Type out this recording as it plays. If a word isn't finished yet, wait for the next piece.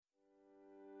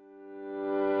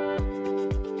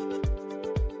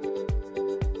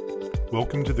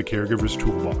Welcome to the Caregiver's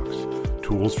Toolbox,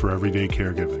 tools for everyday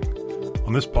caregiving.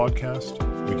 On this podcast,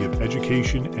 we give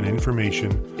education and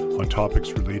information on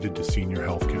topics related to senior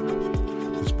healthcare.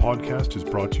 This podcast is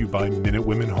brought to you by Minute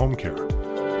Women Home Care,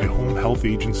 a home health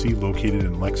agency located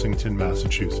in Lexington,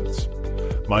 Massachusetts.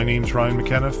 My name's Ryan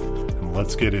McKenniff, and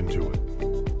let's get into it.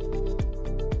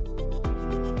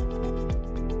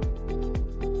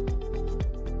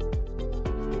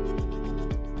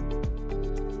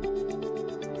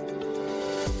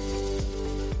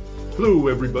 Hello,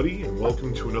 everybody, and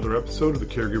welcome to another episode of the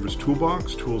Caregiver's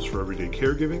Toolbox, Tools for Everyday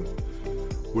Caregiving,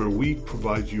 where we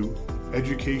provide you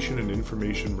education and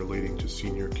information relating to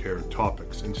senior care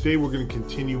topics. And today we're going to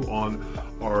continue on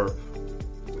our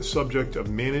subject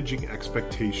of managing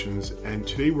expectations, and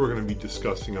today we're going to be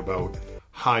discussing about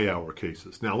high-hour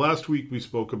cases. Now, last week we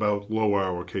spoke about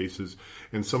low-hour cases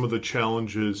and some of the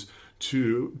challenges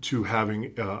to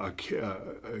having a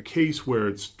case where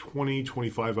it's 20,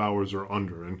 25 hours or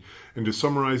under. And to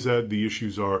summarize that, the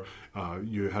issues are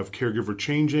you have caregiver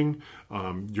changing,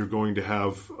 you're going to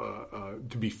have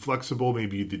to be flexible,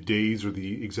 maybe the days or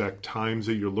the exact times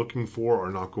that you're looking for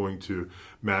are not going to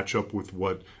match up with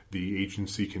what the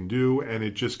agency can do, and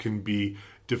it just can be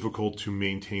difficult to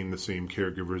maintain the same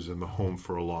caregivers in the home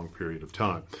for a long period of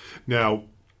time. Now,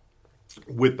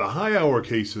 with the high-hour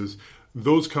cases,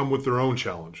 those come with their own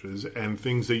challenges and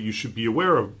things that you should be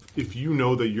aware of if you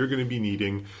know that you're going to be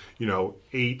needing,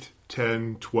 8,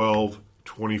 10, 12,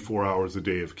 24 hours a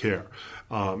day of care.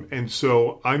 And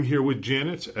so I'm here with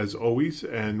Janet, as always,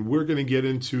 and we're going to get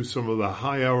into some of the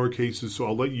high-hour cases. So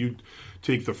I'll let you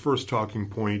take the first talking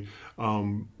point.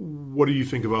 What do you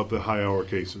think about the high-hour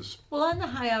cases? Well, on the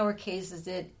high-hour cases,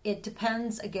 it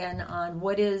depends, again, on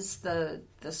what is the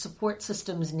support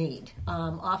system's need.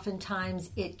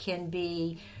 Oftentimes, it can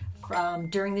be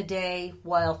during the day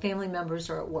while family members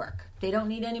are at work. They don't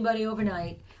need anybody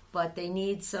overnight, but they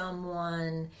need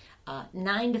someone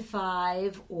 9 to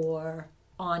 5 or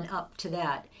on up to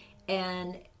that.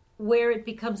 And where it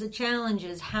becomes a challenge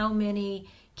is how many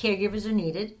caregivers are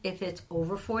needed. If it's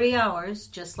over 40 hours,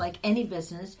 just like any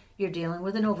business, you're dealing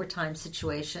with an overtime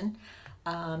situation.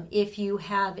 If you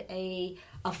have a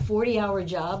 40-hour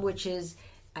job, which is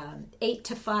 8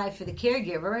 to 5 for the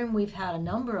caregiver, and we've had a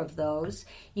number of those,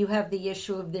 you have the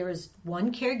issue of there is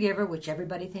one caregiver, which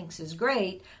everybody thinks is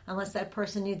great, unless that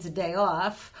person needs a day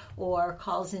off or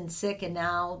calls in sick, and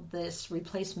now this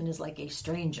replacement is like a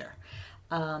stranger.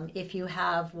 If you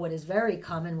have what is very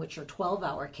common, which are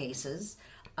 12-hour cases,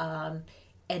 and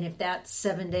if that's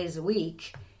 7 days a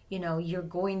week, you're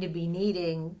going to be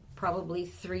needing probably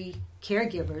 3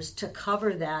 caregivers to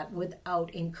cover that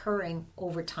without incurring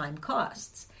overtime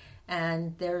costs.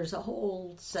 And there's a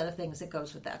whole set of things that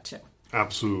goes with that too.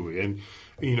 Absolutely. And,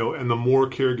 and the more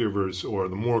caregivers or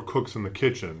the more cooks in the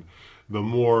kitchen, the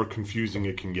more confusing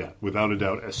it can get, without a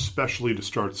doubt, especially to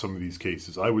start some of these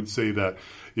cases. I would say that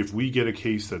if we get a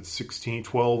case that's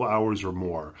 12 hours or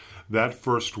more, that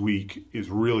first week is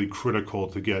really critical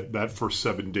to get, that first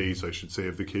 7 days, I should say,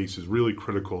 of the case is really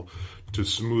critical to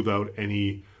smooth out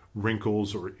any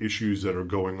wrinkles or issues that are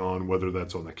going on, whether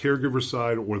that's on the caregiver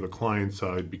side or the client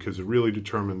side, because it really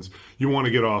determines, you want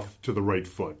to get off to the right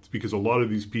foot. Because a lot of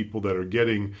these people that are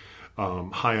getting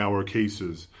high-hour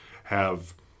cases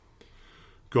have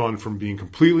gone from being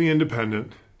completely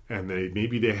independent, and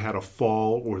maybe they had a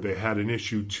fall or they had an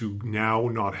issue, to now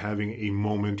not having a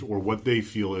moment, or what they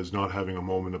feel is not having a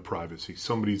moment of privacy.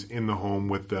 Somebody's in the home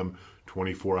with them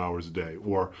 24 hours a day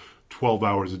or 12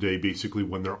 hours a day, basically,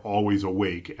 when they're always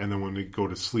awake, and then when they go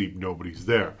to sleep, nobody's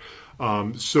there.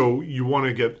 So you want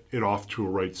to get it off to a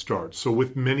right start. So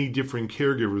with many different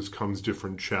caregivers comes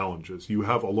different challenges. You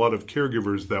have a lot of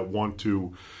caregivers that want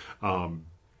to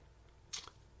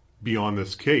be on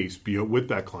this case, be with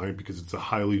that client, because it's a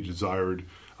highly desired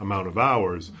amount of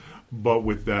hours. But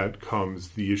with that comes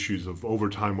the issues of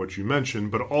overtime, which you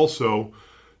mentioned, but also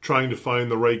trying to find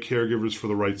the right caregivers for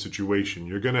the right situation.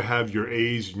 You're going to have your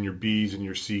A's and your B's and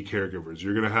your C caregivers.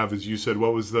 You're going to have, as you said,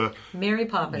 what was the... Mary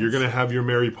Poppins. You're going to have your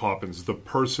Mary Poppins, the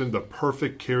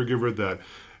perfect caregiver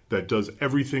that does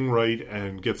everything right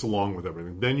and gets along with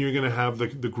everything. Then you're going to have the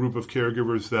group of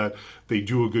caregivers that they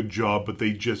do a good job, but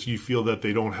you feel that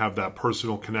they don't have that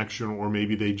personal connection, or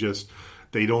maybe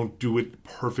they don't do it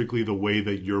perfectly the way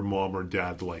that your mom or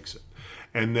dad likes it.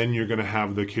 And then you're going to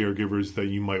have the caregivers that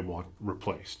you might want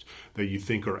replaced, that you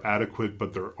think are adequate,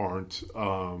 but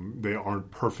they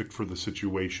aren't perfect for the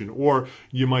situation. Or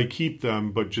you might keep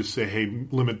them, but just say, hey,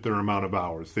 limit their amount of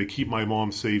hours. They keep my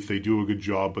mom safe, they do a good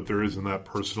job, but there isn't that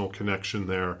personal connection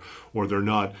there, or they're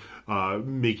not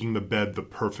making the bed the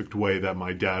perfect way that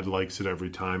my dad likes it every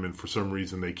time, and for some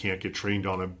reason they can't get trained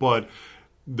on it, but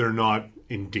they're not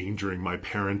endangering my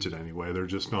parent in any way. They're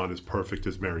just not as perfect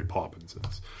as Mary Poppins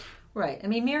is. Right. I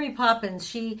mean, Mary Poppins,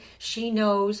 she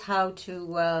knows how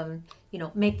to,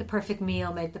 make the perfect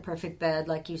meal, make the perfect bed,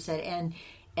 like you said.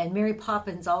 And Mary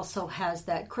Poppins also has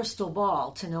that crystal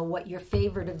ball to know what your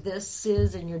favorite of this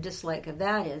is and your dislike of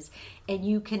that is. And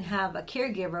you can have a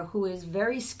caregiver who is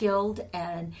very skilled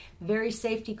and very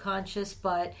safety conscious,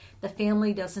 but the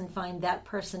family doesn't find that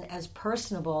person as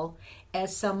personable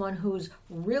as someone who's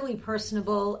really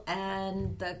personable,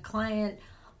 and the client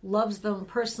loves them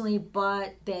personally,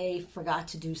 but they forgot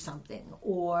to do something,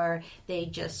 or they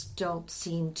just don't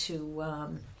seem to,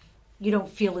 you don't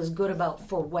feel as good about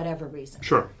for whatever reason.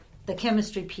 Sure. The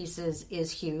chemistry piece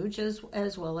is huge,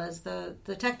 as well as the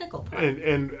technical part.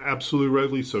 And absolutely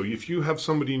rightly so. If you have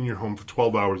somebody in your home for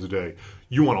 12 hours a day,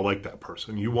 you want to like that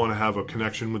person. You want to have a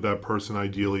connection with that person,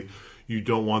 ideally. You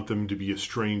don't want them to be a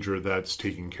stranger that's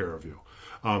taking care of you.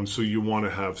 So you want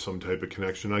to have some type of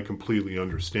connection. I completely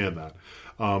understand that.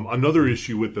 Another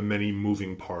issue with the many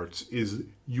moving parts is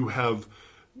you have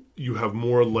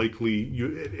more likely,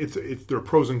 there are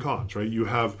pros and cons, right? You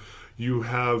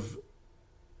have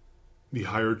the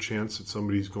higher chance that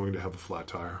somebody's going to have a flat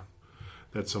tire,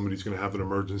 that somebody's going to have an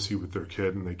emergency with their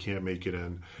kid and they can't make it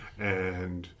in,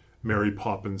 and Mary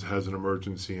Poppins has an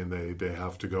emergency and they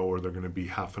have to go, or they're going to be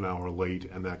half an hour late,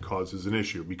 and that causes an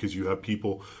issue because you have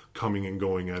people coming and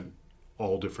going at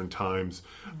all different times,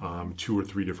 2 or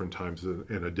 3 different times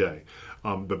in a day.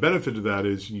 The benefit of that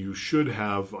is you should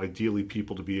have ideally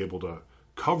people to be able to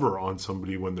cover on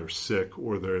somebody when they're sick,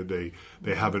 or they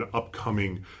have an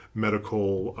upcoming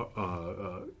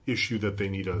medical issue that they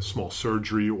need a small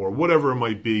surgery or whatever it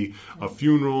might be, a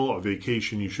funeral, a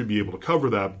vacation. You should be able to cover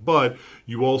that, but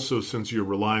you also, since you're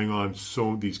relying on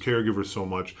these caregivers so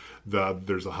much, that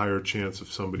there's a higher chance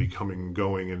of somebody coming and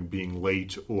going and being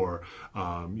late, or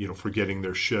forgetting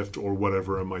their shift or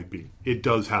whatever it might be. It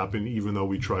does happen, even though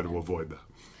we try to avoid that.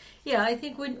 Yeah, I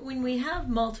think when we have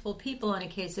multiple people on a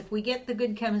case, if we get the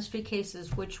good chemistry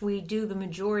cases, which we do the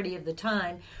majority of the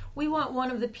time, we want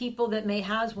one of the people that may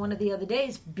have one of the other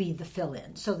days be the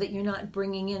fill-in, so that you're not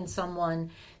bringing in someone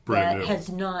that has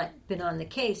not been on the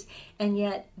case. And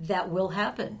yet that will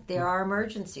happen. There are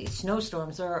emergencies.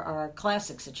 Snowstorms are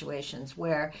classic situations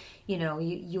where,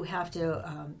 you have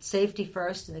to safety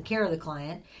first and the care of the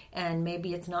client, and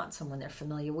maybe it's not someone they're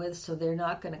familiar with, so they're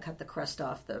not going to cut the crust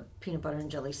off the peanut butter and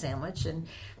jelly sandwich.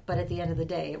 But at the end of the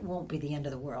day, it won't be the end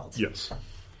of the world. Yes.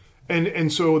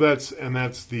 And so that's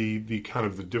the kind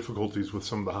of the difficulties with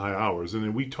some of the high hours.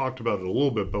 And we talked about it a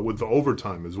little bit, but with the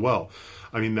overtime as well.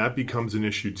 I mean, that becomes an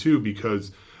issue too,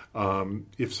 because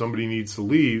if somebody needs to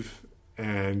leave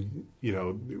and,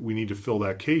 we need to fill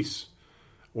that case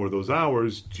or those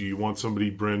hours, do you want somebody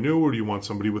brand new or do you want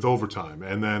somebody with overtime?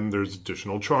 And then there's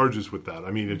additional charges with that.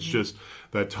 I mean, it's just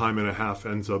that time and a half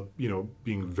ends up,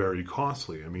 being very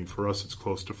costly. I mean, for us, it's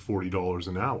close to $40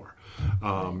 an hour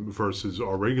versus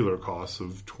our regular costs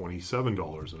of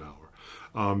 $27 an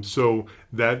hour. So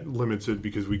that limits it,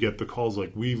 because we get the calls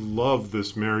like, we love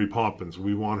this Mary Poppins,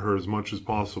 we want her as much as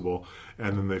possible,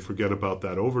 and then they forget about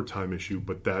that overtime issue,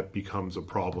 but that becomes a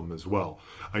problem as well.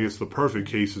 I guess the perfect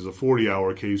case is a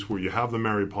 40-hour case where you have the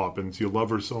Mary Poppins, you love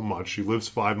her so much, she lives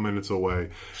 5 minutes away,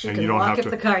 and you don't have to.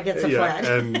 If the car gets a flat,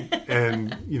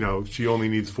 and she only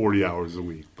needs 40 hours a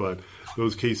week, but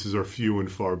those cases are few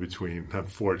and far between,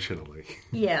 unfortunately.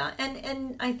 Yeah,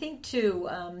 and I think, too,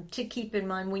 to keep in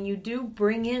mind, when you do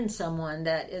bring in someone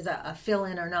that is a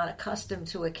fill-in or not accustomed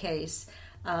to a case,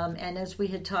 and as we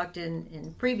had talked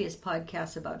in previous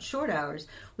podcasts about short hours,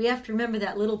 we have to remember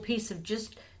that little piece of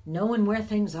just knowing where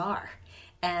things are.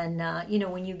 And,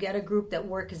 when you get a group that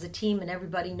work as a team and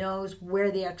everybody knows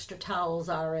where the extra towels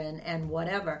are and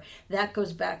whatever, that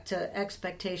goes back to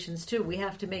expectations too. We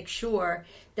have to make sure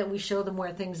that we show them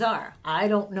where things are. I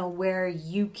don't know where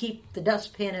you keep the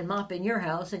dustpan and mop in your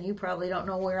house, and you probably don't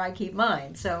know where I keep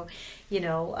mine. So,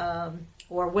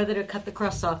 or whether to cut the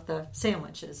crust off the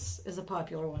sandwich is a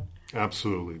popular one.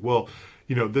 Absolutely. Well,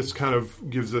 this kind of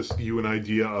gives you an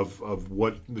idea of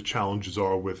what the challenges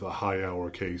are with a high-hour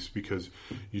case, because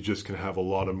you just can have a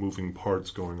lot of moving parts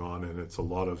going on, and it's a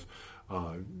lot of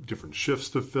different shifts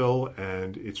to fill,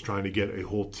 and it's trying to get a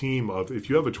whole team of, if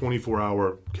you have a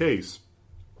 24-hour case,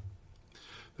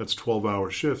 that's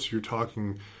 12-hour shifts. You're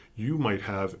talking, you might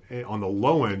have, on the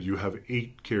low end, you have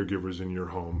 8 caregivers in your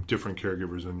home, different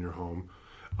caregivers in your home.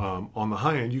 On the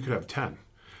high end, you could have 10,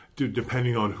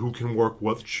 depending on who can work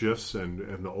what shifts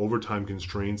and the overtime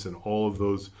constraints and all of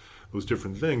those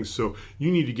different things. So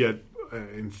you need to get,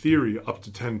 in theory, up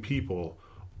to 10 people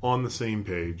on the same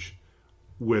page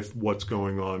with what's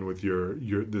going on with your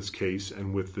this case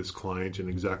and with this client and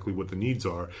exactly what the needs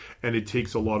are. And it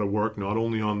takes a lot of work, not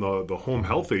only on the home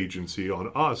health agency,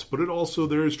 on us, but it also,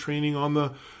 there is training on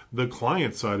the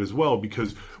client side as well,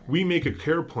 because we make a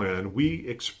care plan. We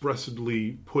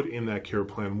expressly put in that care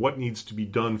plan what needs to be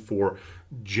done for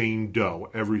Jane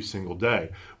Doe every single day.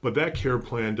 But that care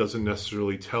plan doesn't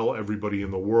necessarily tell everybody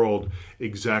in the world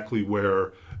exactly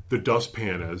where the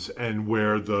dustpan is and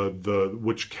where the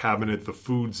which cabinet the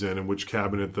food's in and which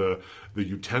cabinet the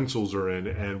utensils are in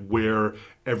and where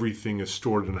everything is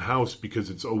stored in the house, because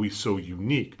it's always so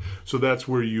unique. So that's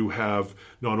where you have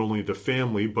not only the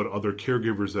family but other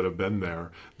caregivers that have been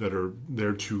there that are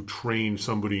there to train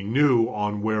somebody new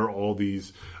on where all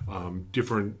these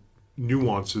different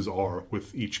nuances are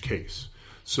with each case.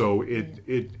 So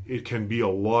it can be a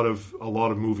lot of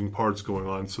moving parts going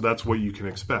on. So that's what you can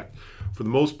expect. For the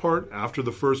most part, after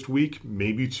the first week,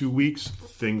 maybe 2 weeks,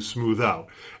 things smooth out.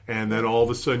 And then all of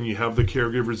a sudden you have the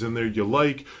caregivers in there you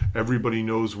like. Everybody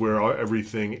knows where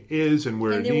everything is and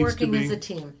where it needs to be. And they're working as a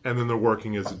team. And then they're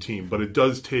working as a team. But it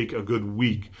does take a good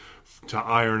week to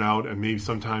iron out, and maybe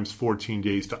sometimes 14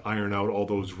 days to iron out all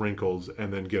those wrinkles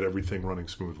and then get everything running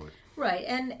smoothly. Right,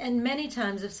 and many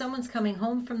times if someone's coming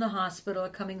home from the hospital or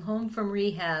coming home from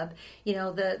rehab,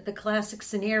 the classic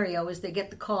scenario is they get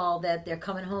the call that they're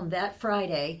coming home that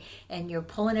Friday, and you're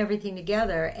pulling everything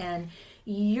together, and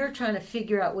you're trying to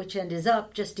figure out which end is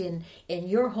up just in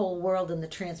your whole world and the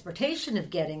transportation of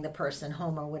getting the person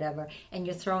home or whatever, and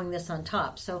you're throwing this on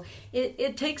top. So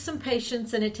it takes some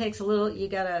patience, and it takes a little, you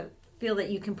got to feel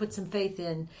that you can put some faith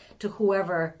in to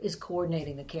whoever is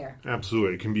coordinating the care.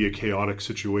 Absolutely. It can be a chaotic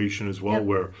situation as well,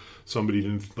 where somebody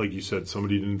didn't, like you said,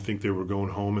 somebody didn't think they were going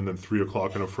home, and then 3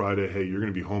 o'clock on a Friday, hey, you're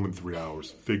going to be home in 3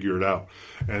 hours. Figure it out.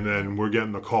 And then we're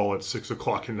getting the call at 6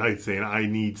 o'clock at night saying, I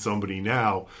need somebody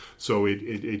now. So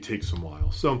it takes some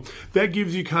while. So that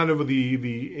gives you kind of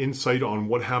the insight on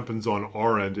what happens on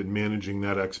our end in managing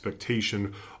that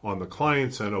expectation on the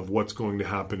client's end of what's going to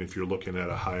happen if you're looking at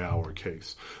a high-hour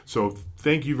case. So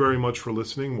thank you very much for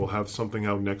listening. We'll have something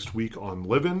out next week on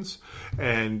live-ins.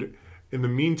 And in the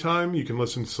meantime, you can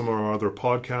listen to some of our other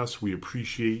podcasts. We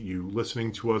appreciate you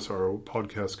listening to us. Our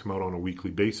podcasts come out on a weekly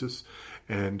basis,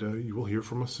 and you will hear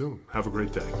from us soon. Have a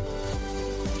great day.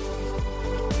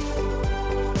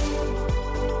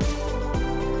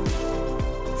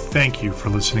 Thank you for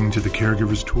listening to the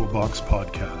Caregiver's Toolbox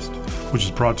podcast, which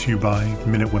is brought to you by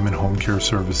Minute Women Home Care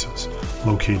Services,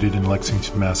 located in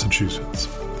Lexington, Massachusetts.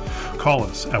 Call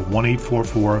us at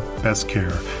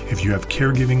 1-844-BEST-CARE if you have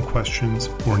caregiving questions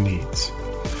or needs.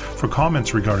 For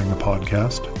comments regarding the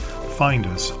podcast, find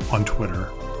us on Twitter.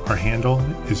 Our handle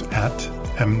is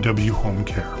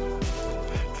 @MWHomeCare.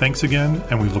 Thanks again,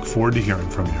 and we look forward to hearing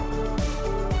from you.